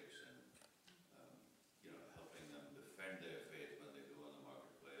apologetics and, helping them defend their faith when they go in the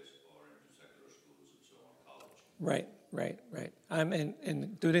marketplace or into secular schools and so on, college. Right. I'm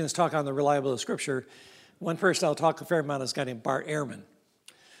in doing this talk on the reliability of Scripture. One person I'll talk a fair amount is a guy named Bart Ehrman,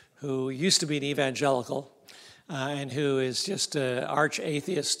 who used to be an evangelical and who is just an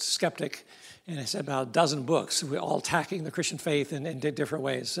arch-atheist skeptic, and has about a dozen books, all attacking the Christian faith in different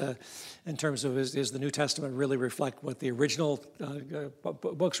ways. In terms of, does the New Testament really reflect what the original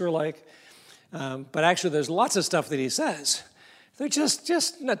books were like? But actually, there's lots of stuff that he says that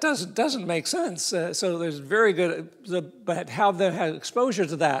just doesn't make sense. So there's very good, but have them had exposure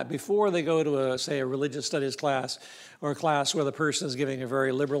to that before they go to a religious studies class or a class where the person is giving a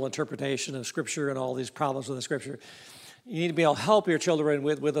very liberal interpretation of Scripture and all these problems with the Scripture. You need to be able to help your children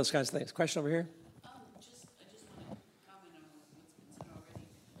with those kinds of things. Question over here? I just want to comment on what's been said already.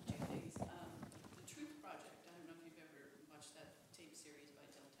 Two things. The Truth Project, I don't know if you've ever watched that tape series by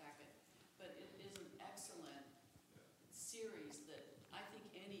Del Tackett, but it is an excellent series that I think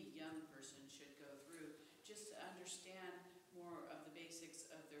any young person should go through just to understand more of the basics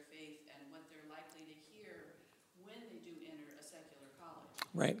of their faith and what they're likely to hear when they do enter a secular college.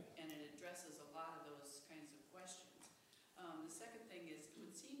 Right. And it addresses a lot of those kinds of questions. The second thing is, when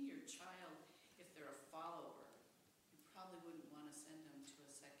seeing your child, if they're a follower, you probably wouldn't want to send them to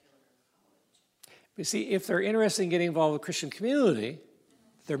a secular college. You see, if they're interested in getting involved with the Christian community,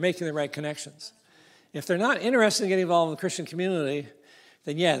 they're making the right connections. If they're not interested in getting involved in the Christian community,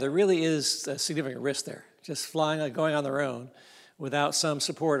 then yeah, there really is a significant risk there. Just going on their own without some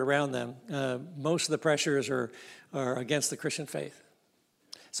support around them. Most of the pressures are against the Christian faith.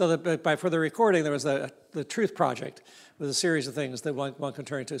 So for the recording, there was the Truth Project with a series of things that one can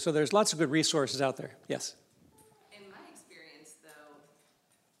turn to. So there's lots of good resources out there. Yes? In my experience, though,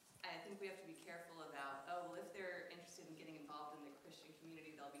 I think we have to be careful about, if they're interested in getting involved in the Christian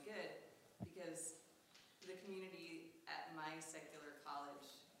community, they'll be good. Because the community at my secular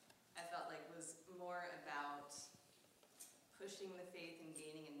college, I felt like was more about pushing the faith and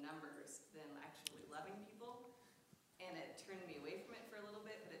gaining in numbers than actually loving people. And it turned me away from it for a little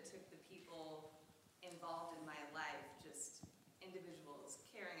bit, but it took the people involved in my life, just individuals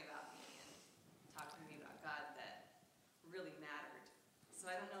caring about me and talking to me about God, that really mattered. So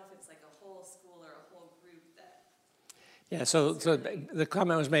I don't know if it's like a whole school or a whole group that... Yeah, so the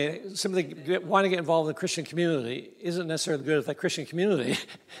comment was made, simply wanting to get involved in the Christian community isn't necessarily good if that Christian community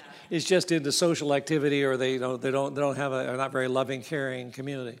is just into social activity or they don't have a not very loving, caring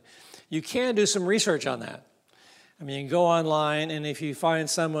community. You can do some research on that. I mean, you can go online, and if you find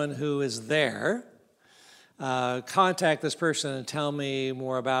someone who is there, contact this person and tell me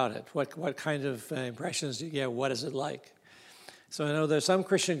more about it. What kind of impressions do you get? What is it like? So I know there's some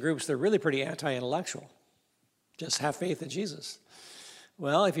Christian groups that are really pretty anti-intellectual. Just have faith in Jesus.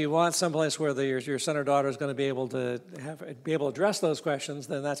 Well, if you want someplace where your son or daughter is going to be able to address those questions,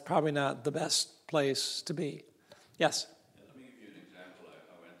 then that's probably not the best place to be. Yes? Let me give you an example.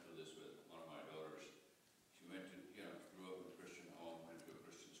 I went through this with one of my daughters. She went to, grew up in a Christian home, went to a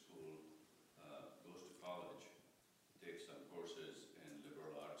Christian school, goes to college, takes some courses in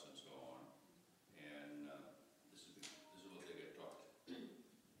liberal arts and so on. And this is what they get taught. And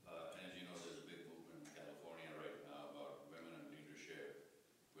as you know, there's a big movement in California right now about women in leadership,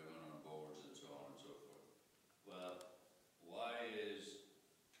 women on boards, and so on and so forth. Well, why is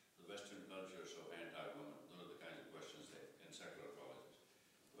the Western culture so anti-women? Those are the kinds of questions in secular colleges.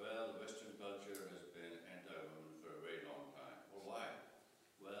 Well, the Western culture has been anti-women for a very long time. Well, why?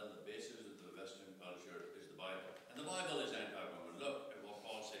 Well, the basis of the Western culture is the Bible. And the Bible is anti-women. Look at what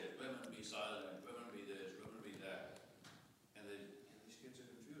Paul says, women be silent, women be this, women be that. And these kids are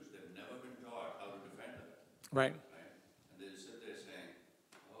confused. They've never been taught how to defend them. Right. Right? And they sit there saying,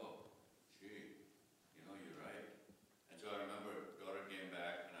 oh, gee, you're right. And so I remember daughter came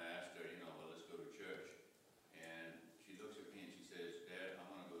back and I asked her, well, let's go to church. And she looks at me and she says, Dad, I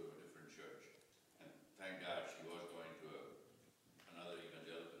want to go to a different church. And thank God she was going to another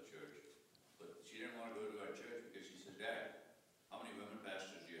evangelical church. But she didn't want to go to our church because she said, Dad, how many women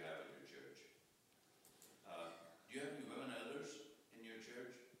pastors do you have at your church? Do you have any women elders in your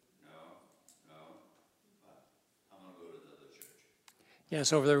church? No. I'm going to go to another church. Yeah,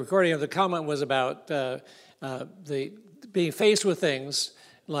 so the recording of the comment was about the being faced with things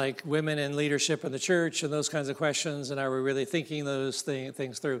like women in leadership in the church and those kinds of questions, and are we really thinking those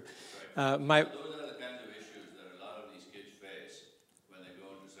things through? Those are the kinds of issues that a lot of these kids face when they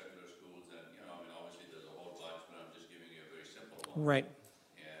go into secular schools. And, obviously there's a whole bunch, but I'm just giving you a very simple one. Right.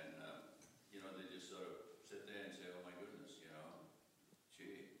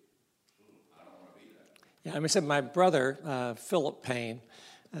 Yeah, I mean, said my brother, Philip Payne,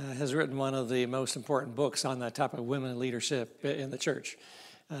 has written one of the most important books on that topic of women leadership in the church.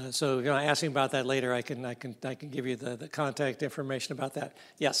 So if you're asking about that later, I can give you the contact information about that.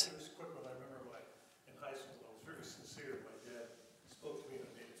 Yes. Just a quick one. I remember in high school, I was very sincere. My dad spoke to me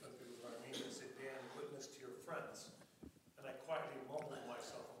one day, something was Armenian, and said, Dan, witness to your friends. And I quietly mumbled to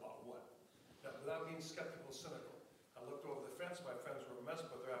myself about what? Now, without being skeptical, cynical, I looked over the fence. My friends were a mess,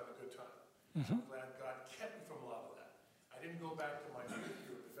 but they're having a good time. I'm glad God kept me from a lot of that. I didn't go back to my youth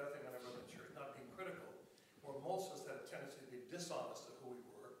group, because that thing I never in the church, not being critical, where most of us had a tendency to be dishonest of who we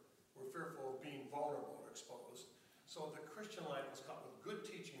were. We're fearful of being vulnerable or exposed. So the Christian life was caught with good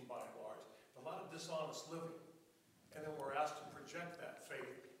teaching by and large, but a lot of dishonest living. And then we're asked to project that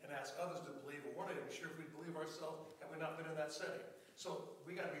faith and ask others to believe, but we're not even sure if we believe ourselves, have we not been in that setting. So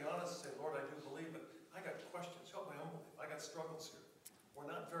we got to be honest and say, Lord, I do believe, but I got questions. Help my unbelief. I got struggles here. We're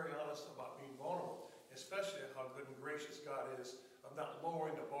not very honest about being vulnerable, especially how good and gracious God is of not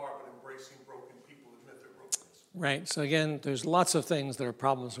lowering the bar, but embracing broken people who admit their brokenness. Right. So again, there's lots of things that are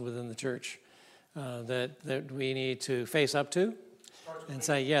problems within the church that we need to face up to and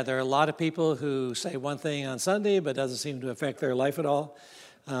say, yeah, there are a lot of people who say one thing on Sunday, but doesn't seem to affect their life at all.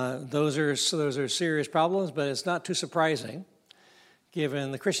 Those are serious problems, but it's not too surprising.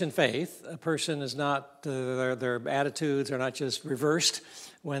 Given the Christian faith, a person is not, their attitudes are not just reversed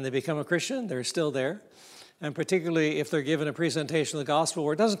when they become a Christian, they're still there. And particularly if they're given a presentation of the gospel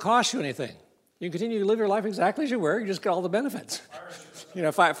where it doesn't cost you anything. You can continue to live your life exactly as you were, you just get all the benefits.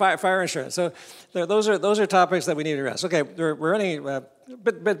 Fire insurance. So those are topics that we need to address. Okay, we're running a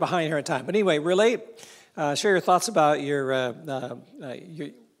bit behind here in time. But anyway, share your thoughts about your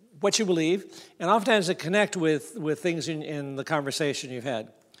what you believe, and oftentimes to connect with things in the conversation you've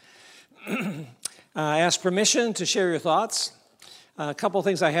had. Ask permission to share your thoughts. A couple of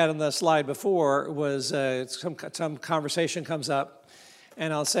things I had on the slide before was some conversation comes up,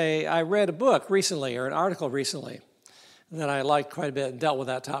 and I'll say, I read a book recently or an article recently that I liked quite a bit and dealt with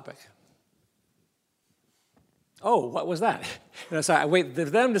that topic. Oh, what was that? So I wait for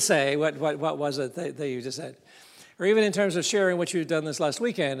them to say, what was it that you just said? Or even in terms of sharing what you've done this last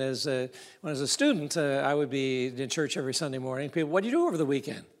weekend, when I was a student, I would be in church every Sunday morning. People, what did you do over the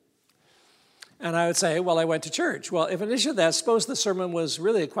weekend? And I would say, well, I went to church. Well, if in addition to that, suppose the sermon was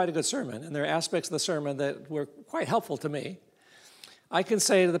really quite a good sermon, and there are aspects of the sermon that were quite helpful to me, I can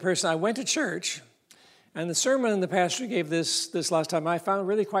say to the person, I went to church, and the sermon the pastor gave this last time I found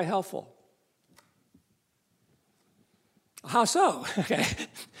really quite helpful. How so? Okay.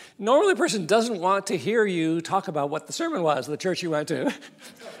 Normally, a person doesn't want to hear you talk about what the sermon was, the church you went to.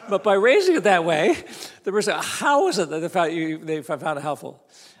 But by raising it that way, the person, how is it that they found it helpful?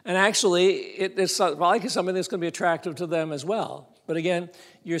 And actually, it's likely something that's going to be attractive to them as well. But again,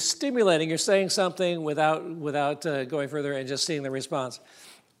 you're stimulating, you're saying something without going further and just seeing the response.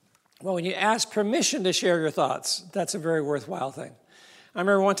 Well, when you ask permission to share your thoughts, that's a very worthwhile thing. I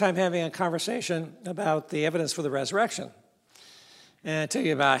remember one time having a conversation about the evidence for the resurrection. And it took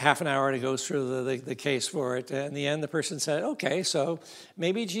you about half an hour to go through the case for it. And in the end, the person said, okay, so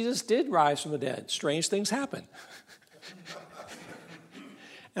maybe Jesus did rise from the dead. Strange things happen.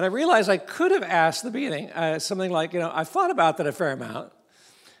 And I realized I could have asked at the beginning something like, I've thought about that a fair amount.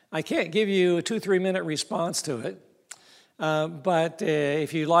 I can't give you a 2-3 minute response to it. But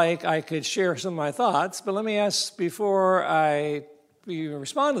if you like, I could share some of my thoughts. But let me ask before I even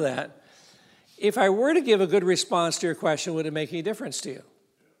respond to that, if I were to give a good response to your question, would it make any difference to you?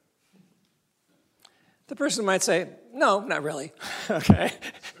 The person might say, no, not really. Okay.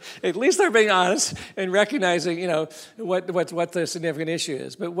 At least they're being honest and recognizing, what the significant issue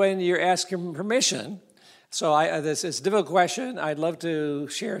is. But when you're asking permission, this is a difficult question. I'd love to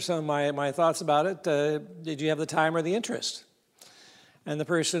share some of my thoughts about it. Did you have the time or the interest? And the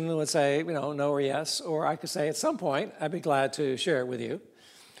person would say, no or yes. Or I could say, at some point, I'd be glad to share it with you.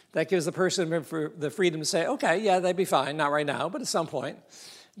 That gives the person the freedom to say, okay, yeah, that'd be fine, not right now, but at some point.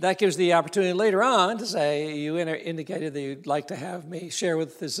 That gives the opportunity later on to say, you indicated that you'd like to have me share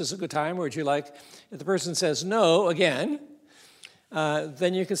is this a good time, or would you like, if the person says no again,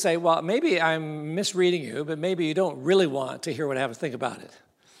 then you can say, well, maybe I'm misreading you, but maybe you don't really want to hear what I have to think about it.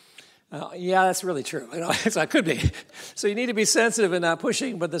 Yeah, that's really true. It could be. So you need to be sensitive and not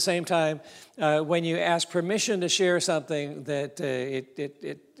pushing, but at the same time, when you ask permission to share something, that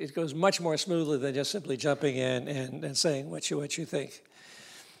it goes much more smoothly than just simply jumping in and saying what you think.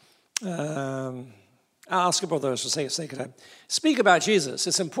 I'll skip over those for the sake of time. Speak about Jesus.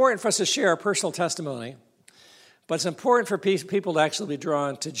 It's important for us to share our personal testimony, but it's important for people to actually be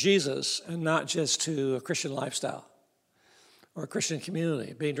drawn to Jesus and not just to a Christian lifestyle. or a Christian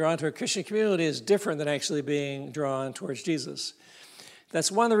community. Being drawn to a Christian community is different than actually being drawn towards Jesus.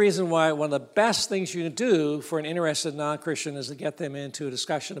 That's one of the reasons why one of the best things you can do for an interested non-Christian is to get them into a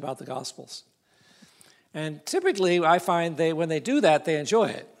discussion about the Gospels. And typically, I find when they do that, they enjoy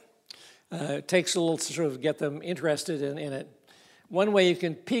it. It takes a little to sort of get them interested in it. One way you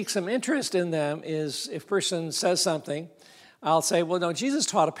can pique some interest in them is if a person says something, I'll say, well, no, Jesus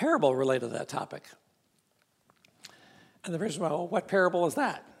taught a parable related to that topic. And the person, well, what parable is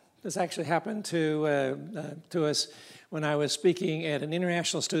that? This actually happened to us when I was speaking at an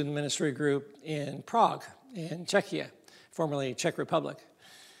international student ministry group in Prague, in Czechia, formerly Czech Republic.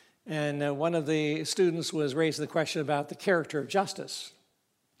 And one of the students was raising the question about the character of justice.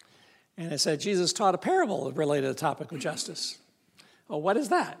 And it said, Jesus taught a parable related to the topic of justice. Well, what is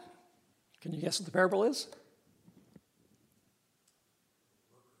that? Can you guess what the parable is?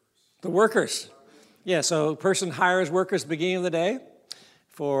 The workers. Yeah, so a person hires workers at the beginning of the day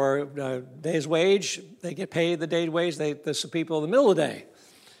for a day's wage. They get paid the day's wage. There's some people in the middle of the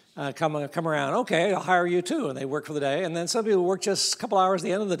day come around. Okay, I'll hire you too. And they work for the day. And then some people work just a couple hours at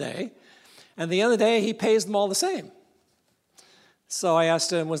the end of the day. And at the end of the day, he pays them all the same. So I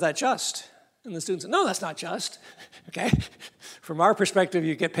asked him, was that just? And the student said, no, that's not just. Okay? From our perspective,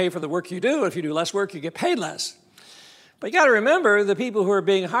 you get paid for the work you do. If you do less work, you get paid less. But you got to remember, the people who are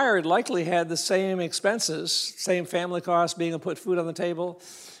being hired likely had the same expenses, same family costs, being able to put food on the table.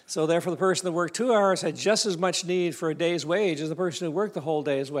 So therefore, the person that worked 2 hours had just as much need for a day's wage as the person who worked the whole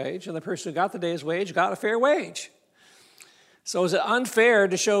day's wage. And the person who got the day's wage got a fair wage. So is it unfair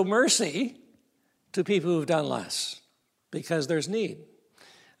to show mercy to people who've done less because there's need?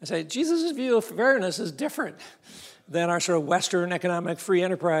 I say, Jesus' view of fairness is different than our sort of Western economic free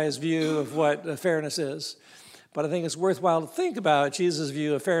enterprise view of what fairness is. But I think it's worthwhile to think about Jesus'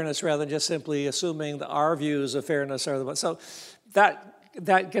 view of fairness rather than just simply assuming that our views of fairness are the ones. So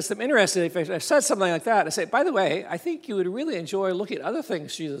that gets them interested. If I said something like that, I say, by the way, I think you would really enjoy looking at other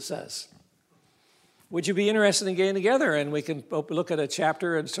things Jesus says. Would you be interested in getting together and we can look at a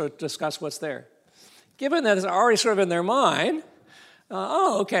chapter and sort of discuss what's there? Given that it's already sort of in their mind,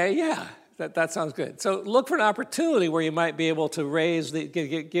 okay, yeah, that sounds good. So look for an opportunity where you might be able to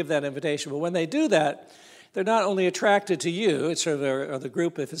give that invitation. But when they do that, they're not only attracted to you, it's sort of or the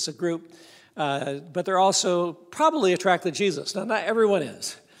group, if it's a group, but they're also probably attracted to Jesus. Now, not everyone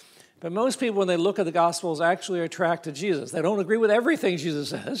is. But most people, when they look at the Gospels, actually are attracted to Jesus. They don't agree with everything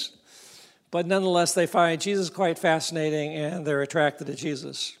Jesus says, but nonetheless, they find Jesus quite fascinating, and they're attracted to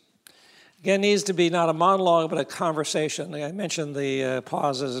Jesus. Again, it needs to be not a monologue, but a conversation. I mentioned the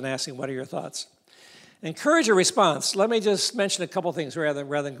pauses and asking, what are your thoughts? Encourage a response. Let me just mention a couple things rather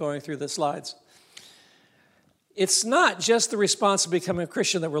than going through the slides. It's not just the response to becoming a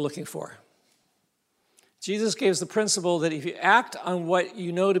Christian that we're looking for. Jesus gave us the principle that if you act on what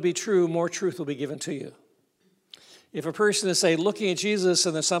you know to be true, more truth will be given to you. If a person is, say, looking at Jesus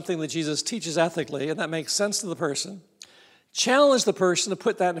and there's something that Jesus teaches ethically, and that makes sense to the person, challenge the person to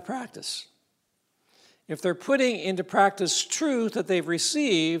put that into practice. If they're putting into practice truth that they've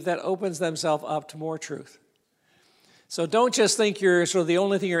received, that opens themselves up to more truth. So don't just think you're sort of the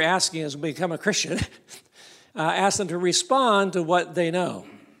only thing you're asking is to become a Christian. Ask them to respond to what they know.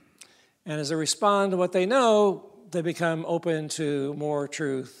 And as they respond to what they know, they become open to more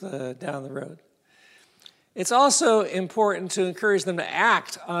truth down the road. It's also important to encourage them to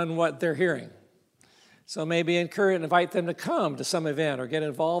act on what they're hearing. So maybe invite them to come to some event or get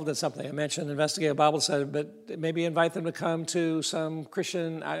involved in something. I mentioned Investigative Bible Study, but maybe invite them to come to some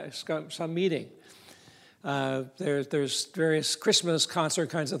Christian, some meeting. There's various Christmas concert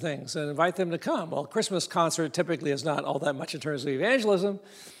kinds of things, and invite them to come. Well, Christmas concert typically is not all that much in terms of evangelism,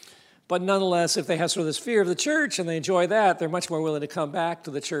 but nonetheless, if they have sort of this fear of the church and they enjoy that, they're much more willing to come back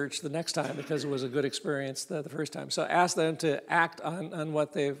to the church the next time because it was a good experience the first time. So ask them to act on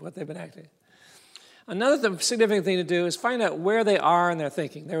what they've been acting. Another significant thing to do is find out where they are in their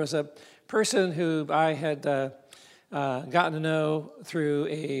thinking. There was a person who I had gotten to know through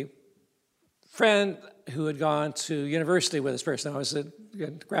a friend who had gone to university with this person. I was a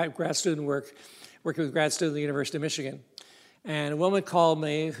grad student working with grad students at the University of Michigan. And a woman called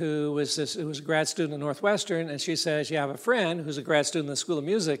me who was a grad student at Northwestern, and she says, you have a friend who's a grad student in the School of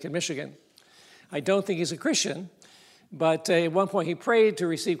Music in Michigan. I don't think he's a Christian, but at one point he prayed to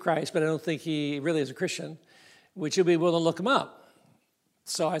receive Christ, but I don't think he really is a Christian. Would you be willing to look him up?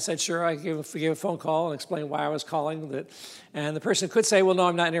 So I said, sure. I gave a phone call and explained why I was calling. And the person could say, well, no,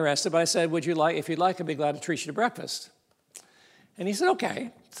 I'm not interested. But I said, if you'd like, I'd be glad to treat you to breakfast. And he said,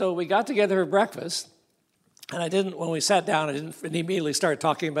 okay. So we got together for breakfast. And I didn't, when we sat down, I didn't immediately start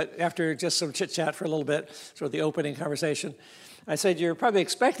talking, but after just some chit-chat for a little bit, sort of the opening conversation, I said, you're probably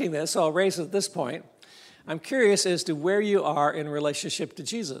expecting this, so I'll raise it at this point. I'm curious as to where you are in relationship to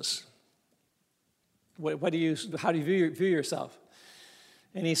Jesus. How do you view yourself?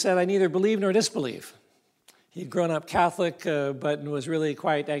 And he said, I neither believe nor disbelieve. He'd grown up Catholic, but was really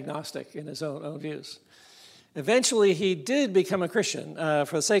quite agnostic in his own views. Eventually, he did become a Christian.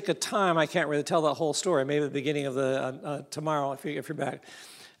 For the sake of time, I can't really tell that whole story. Maybe at the beginning of the tomorrow, if you're back,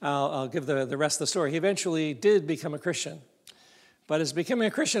 I'll give the rest of the story. He eventually did become a Christian. But his becoming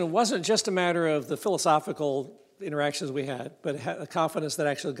a Christian wasn't just a matter of the philosophical interactions we had, but the confidence that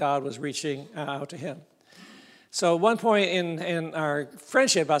actually God was reaching out to him. So at one point in our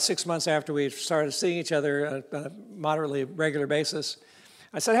friendship, about 6 months after we started seeing each other on a moderately regular basis,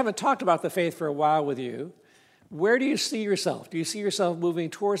 I said, I haven't talked about the faith for a while with you. Where do you see yourself? Do you see yourself moving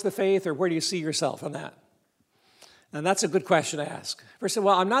towards the faith, or where do you see yourself on that? And that's a good question to ask. First of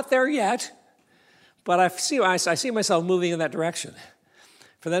all, I'm not there yet, but I see myself moving in that direction.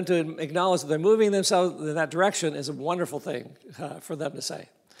 For them to acknowledge that they're moving themselves in that direction is a wonderful thing for them to say.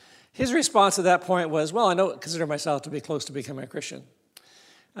 His response at that point was, well, I don't consider myself to be close to becoming a Christian.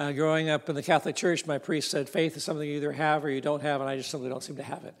 Growing up in the Catholic Church, my priest said, faith is something you either have or you don't have, and I just simply don't seem to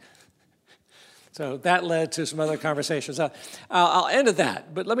have it. So that led to some other conversations. I'll end at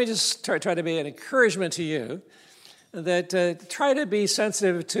that, but let me just try to be an encouragement to you that try to be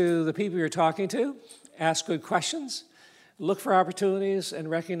sensitive to the people you're talking to, ask good questions, look for opportunities, and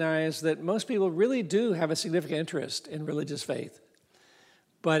recognize that most people really do have a significant interest in religious faith.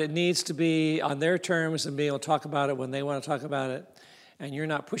 But it needs to be on their terms and be able to talk about it when they want to talk about it. And you're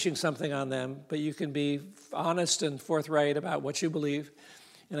not pushing something on them, but you can be honest and forthright about what you believe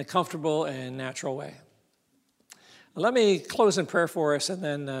in a comfortable and natural way. Let me close in prayer for us, and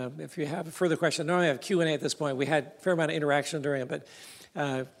then if you have a further question, I don't have Q&A at this point. We had a fair amount of interaction during it, but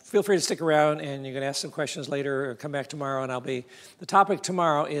feel free to stick around, and you can ask some questions later or come back tomorrow, and the topic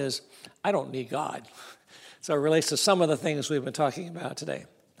tomorrow is, I don't need God. So it relates to some of the things we've been talking about today.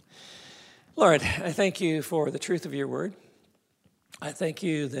 Lord, I thank you for the truth of your word. I thank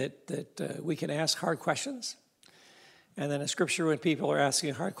you that we can ask hard questions. And then in Scripture, when people are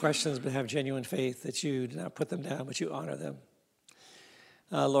asking hard questions but have genuine faith, that you do not put them down, but you honor them.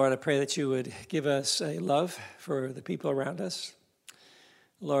 Lord, I pray that you would give us a love for the people around us.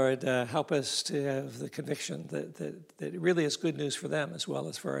 Lord, help us to have the conviction that it really is good news for them as well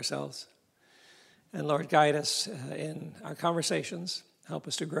as for ourselves. And Lord, guide us in our conversations. Help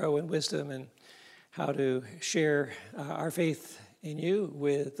us to grow in wisdom and how to share our faith in you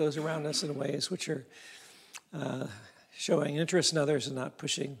with those around us in ways which are showing interest in others and not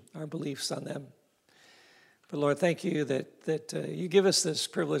pushing our beliefs on them. But Lord, thank you that you give us this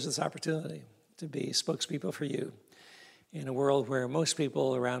privilege, this opportunity to be spokespeople for you in a world where most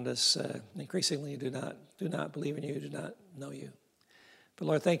people around us increasingly do not believe in you, do not know you. But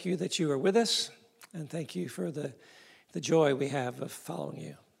Lord, thank you that you are with us, and thank you for the joy we have of following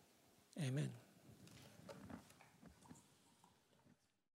you. Amen.